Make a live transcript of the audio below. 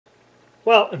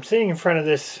Well, I'm sitting in front of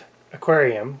this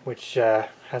aquarium, which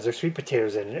has our sweet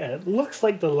potatoes in it, and it looks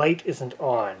like the light isn't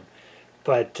on.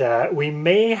 But we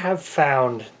may have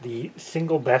found the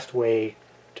single best way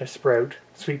to sprout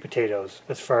sweet potatoes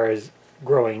as far as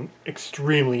growing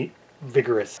extremely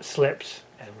vigorous slips.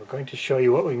 And we're going to show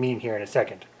you what we mean here in a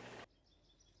second.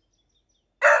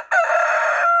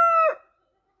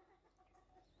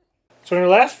 So in our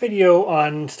last video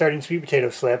on starting sweet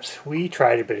potato slips, we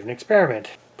tried a bit of an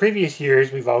experiment. Previous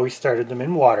years, we've always started them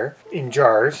in water, in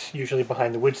jars, usually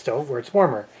behind the wood stove where it's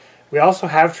warmer. We also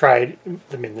have tried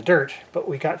them in the dirt, but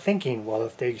we got thinking, well,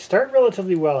 if they start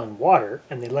relatively well in water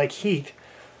and they like heat,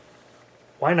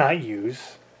 why not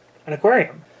use an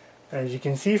aquarium? As you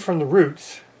can see from the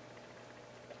roots,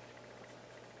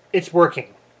 it's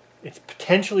working. It's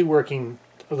potentially working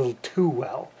a little too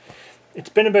well. It's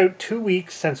been about 2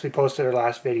 weeks since we posted our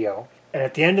last video, and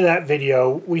at the end of that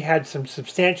video we had some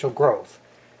substantial growth,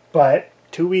 but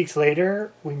 2 weeks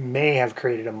later we may have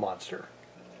created a monster.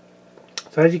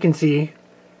 So as you can see,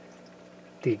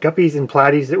 the guppies and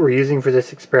platies that we're using for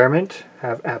this experiment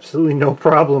have absolutely no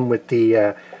problem with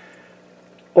the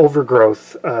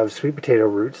overgrowth of sweet potato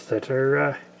roots that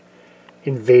are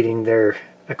invading their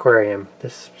aquarium.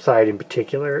 This side in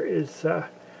particular is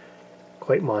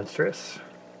quite monstrous.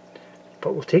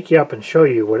 But we'll take you up and show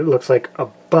you what it looks like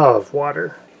above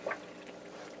water.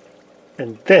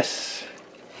 And this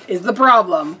is the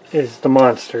problem. Is the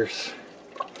monsters.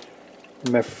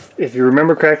 If you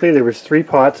remember correctly, there was 3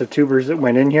 pots of tubers that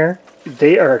went in here.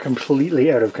 They are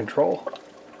completely out of control.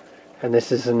 And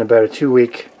this is in about a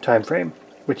 2-week time frame,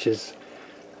 which is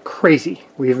crazy.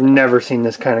 We've never seen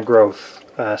this kind of growth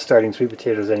starting sweet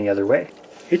potatoes any other way.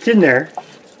 It's in there.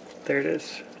 There it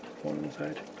is. One on the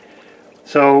side.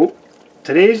 So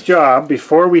today's job,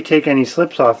 before we take any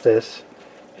slips off this,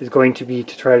 is going to be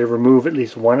to try to remove at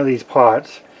least one of these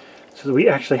pots so that we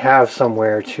actually have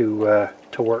somewhere to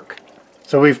work.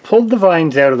 So we've pulled the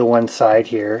vines out of the one side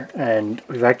here, and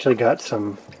we've actually got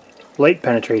some light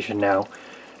penetration now.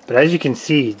 But as you can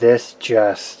see, this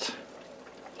just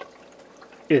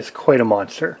is quite a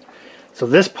monster. So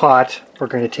this pot we're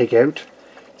going to take out,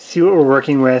 see what we're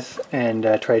working with, and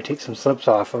try to take some slips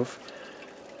off of.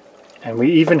 And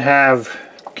we even have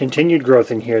continued growth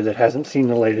in here that hasn't seen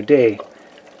the light of day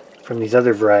from these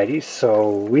other varieties. So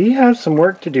we have some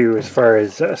work to do as far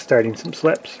as starting some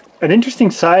slips. An interesting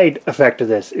side effect of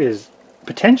this is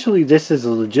potentially this is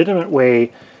a legitimate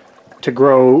way to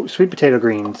grow sweet potato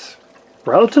greens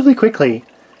relatively quickly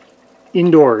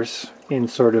indoors in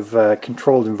sort of a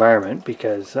controlled environment,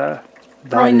 because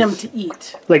growing them to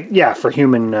eat. Like, yeah, for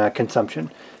human consumption,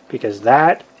 because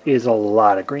that is a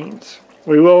lot of greens.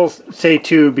 We will say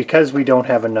too, because we don't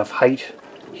have enough height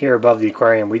here above the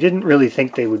aquarium, we didn't really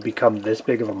think they would become this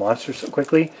big of a monster so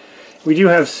quickly. We do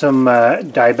have some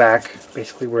dieback,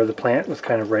 basically where the plant was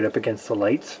kind of right up against the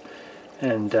lights,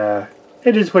 and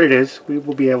it is what it is. We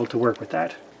will be able to work with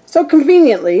that. So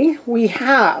conveniently, we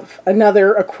have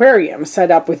another aquarium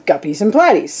set up with guppies and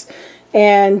platies,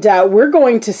 and we're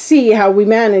going to see how we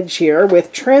manage here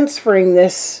with transferring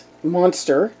this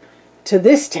monster to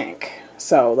this tank.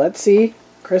 So let's see.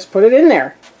 Chris, put it in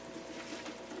there.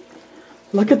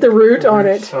 Look at the root on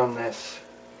it. On this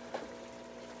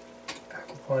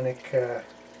aquaponic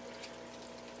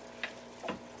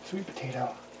sweet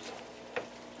potato.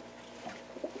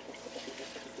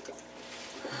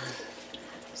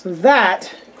 So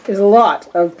that is a lot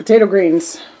of potato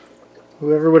greens.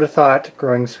 Whoever would have thought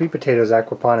growing sweet potatoes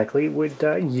aquaponically would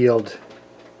yield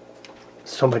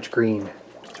so much green.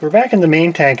 So we're back in the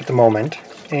main tank at the moment,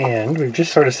 and we've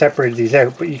just sort of separated these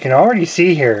out, but you can already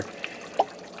see here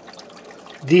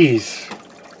these,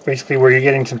 basically where you're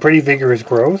getting some pretty vigorous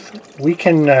growth. We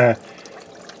can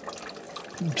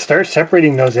start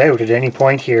separating those out at any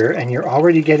point here, and you're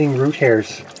already getting root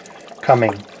hairs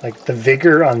coming. Like, the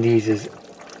vigor on these is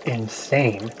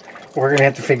insane. We're going to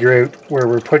have to figure out where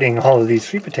we're putting all of these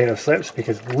sweet potato slips,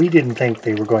 because we didn't think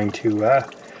they were going to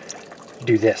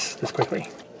do this quickly.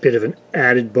 Bit of an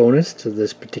added bonus to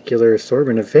this particular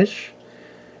assortment of fish.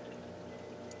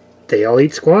 They all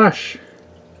eat squash.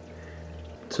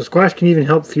 So squash can even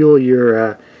help fuel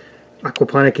your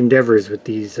aquaponic endeavors with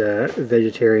these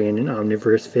vegetarian and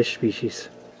omnivorous fish species.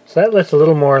 So that lets a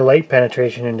little more light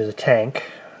penetration into the tank.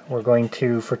 We're going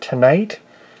to, for tonight,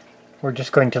 we're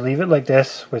just going to leave it like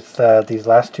this with these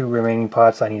last 2 remaining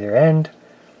pots on either end.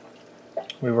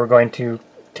 We were going to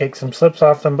take some slips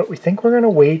off them, but we think we're going to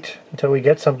wait until we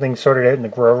get something sorted out in the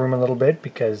grow room a little bit,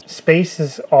 because space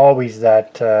is always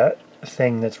that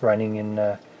thing that's running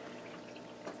in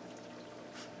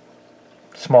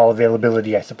small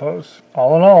availability, I suppose.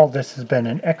 All in all, this has been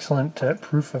an excellent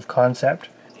proof of concept.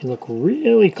 If you look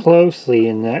really closely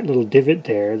in that little divot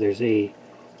there, there's a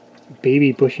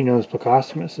baby bushy-nosed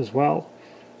plecostomus as well.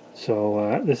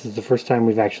 So this is the first time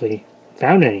we've actually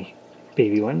found any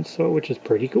baby ones, so which is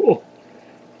pretty cool.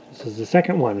 This is the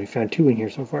second one. We found 2 in here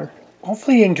so far.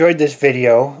 Hopefully you enjoyed this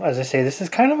video. As I say, this is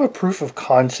kind of a proof of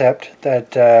concept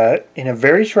that in a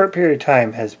very short period of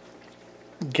time has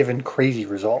given crazy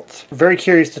results. I'm very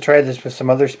curious to try this with some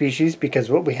other species, because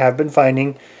what we have been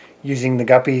finding using the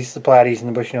guppies, the platies, and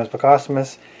the bushy-nosed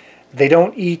plecostomus, they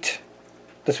don't eat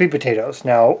the sweet potatoes.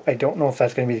 Now, I don't know if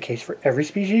that's going to be the case for every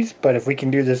species, but if we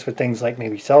can do this with things like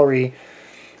maybe celery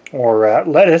or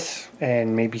lettuce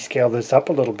and maybe scale this up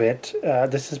a little bit,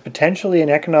 this is potentially an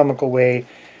economical way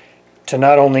to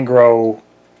not only grow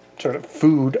sort of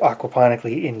food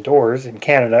aquaponically indoors in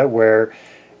Canada, where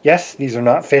yes, these are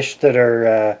not fish that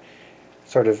are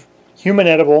sort of human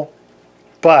edible,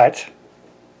 but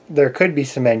there could be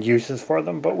some end uses for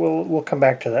them, but we'll come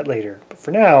back to that later. But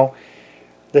for now,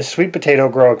 this sweet potato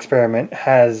grow experiment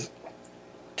has,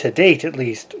 to date at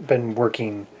least, been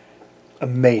working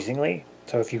amazingly.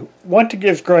 So if you want to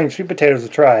give growing sweet potatoes a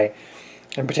try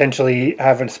and potentially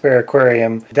have a spare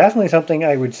aquarium, definitely something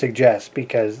I would suggest,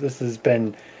 because this has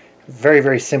been very,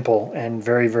 very simple and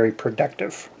very, very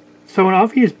productive. So an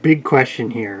obvious big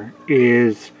question here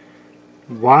is,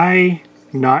 why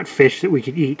not fish that we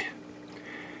could eat?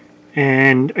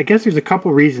 And I guess there's a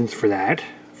couple reasons for that.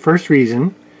 First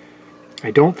reason,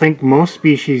 I don't think most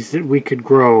species that we could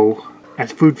grow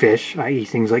as food fish, i.e.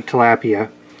 things like tilapia,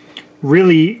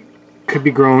 really could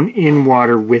be grown in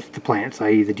water with the plants,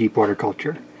 i.e. the deep water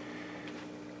culture.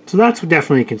 So that's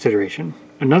definitely a consideration.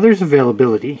 Another is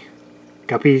availability.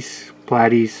 Guppies,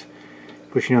 platies,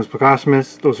 bushy-nosed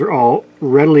plecostomus, those are all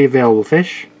readily available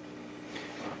fish.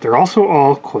 They're also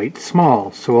all quite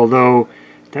small, so although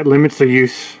that limits their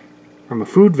use from a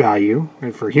food value,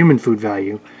 or for human food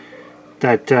value,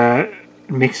 that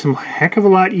makes them a heck of a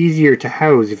lot easier to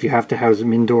house if you have to house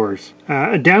them indoors.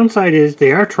 A downside is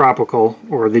they are tropical,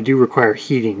 or they do require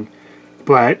heating,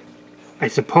 but I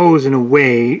suppose in a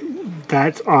way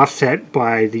that's offset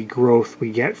by the growth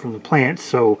we get from the plants,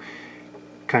 so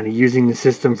kind of using the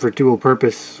system for dual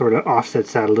purpose sort of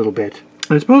offsets that a little bit.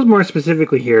 And I suppose more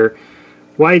specifically here,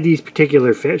 why these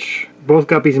particular fish? Both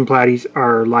guppies and platies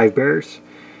are live bearers,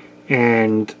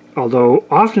 and although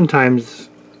oftentimes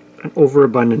an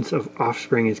overabundance of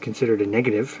offspring is considered a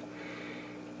negative,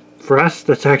 for us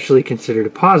that's actually considered a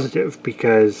positive,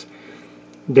 because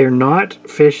they're not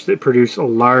fish that produce a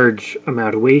large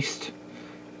amount of waste,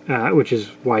 which is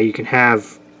why you can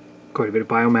have quite a bit of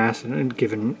biomass in a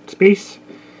given space.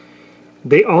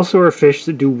 They also are fish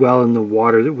that do well in the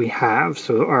water that we have,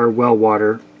 so our well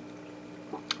water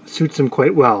suits them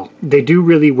quite well. They do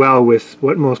really well with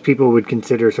what most people would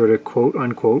consider sort of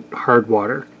quote-unquote hard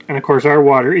water. And of course our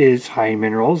water is high in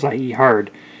minerals, i.e. hard.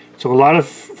 So a lot of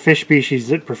fish species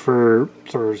that prefer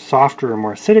sort of softer or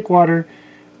more acidic water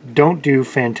don't do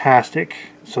fantastic.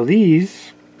 So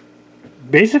these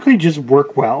basically just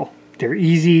work well. They're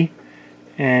easy,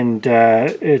 and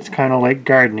it's kind of like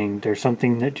gardening. They're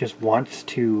something that just wants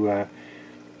to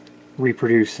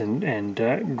reproduce and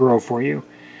grow for you.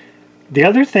 The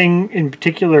other thing in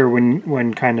particular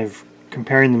when kind of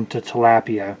comparing them to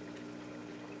tilapia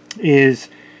is,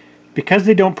 because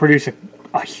they don't produce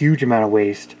a huge amount of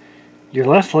waste, you're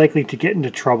less likely to get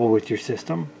into trouble with your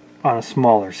system on a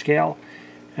smaller scale.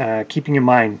 Keeping in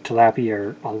mind, tilapia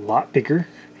are a lot bigger,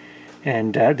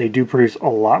 and they do produce a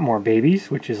lot more babies,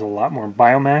 which is a lot more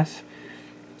biomass,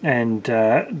 and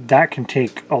that can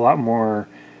take a lot more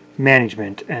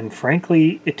management, and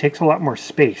frankly it takes a lot more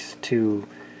space to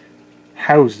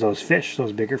house those fish,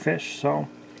 those bigger fish. So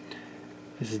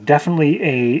this is definitely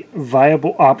a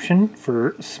viable option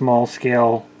for small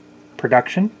scale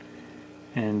production,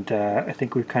 and I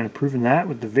think we've kind of proven that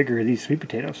with the vigor of these sweet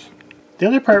potatoes. The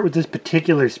other part with this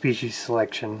particular species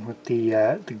selection, with the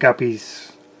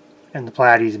guppies and the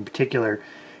platies in particular,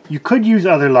 you could use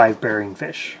other live bearing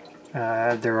fish.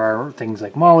 There are things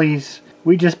like mollies.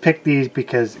 We just picked these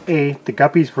because A, the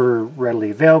guppies were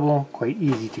readily available, quite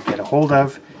easy to get a hold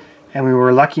of, and we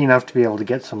were lucky enough to be able to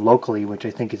get some locally, which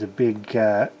I think is a big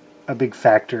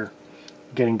factor,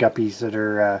 getting guppies that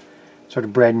are sort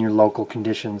of bred in your local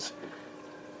conditions.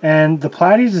 And the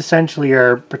platies essentially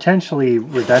are potentially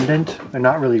redundant. They're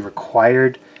not really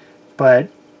required, but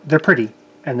they're pretty,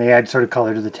 and they add sort of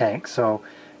color to the tank. So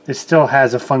this still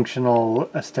has a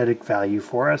functional aesthetic value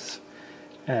for us,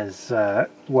 as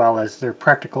well as their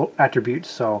practical attributes.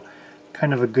 So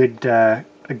kind of a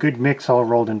good mix all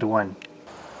rolled into one.